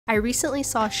I recently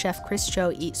saw Chef Chris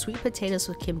Joe eat sweet potatoes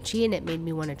with kimchi and it made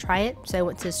me want to try it, so I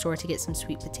went to the store to get some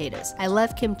sweet potatoes. I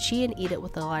love kimchi and eat it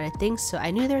with a lot of things, so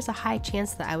I knew there was a high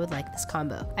chance that I would like this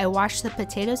combo. I washed the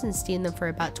potatoes and steamed them for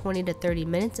about 20 to 30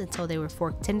 minutes until they were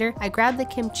fork tender. I grabbed the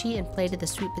kimchi and plated the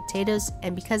sweet potatoes,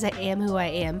 and because I am who I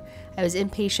am, I was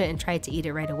impatient and tried to eat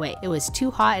it right away. It was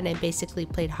too hot and I basically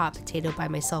played hot potato by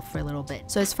myself for a little bit.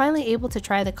 So I was finally able to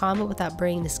try the combo without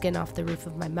burning the skin off the roof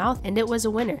of my mouth, and it was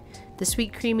a winner. The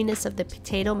sweet creaminess of the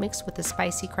potato mixed with the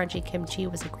spicy crunchy kimchi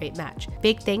was a great match.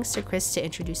 Big thanks to Chris to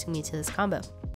introducing me to this combo.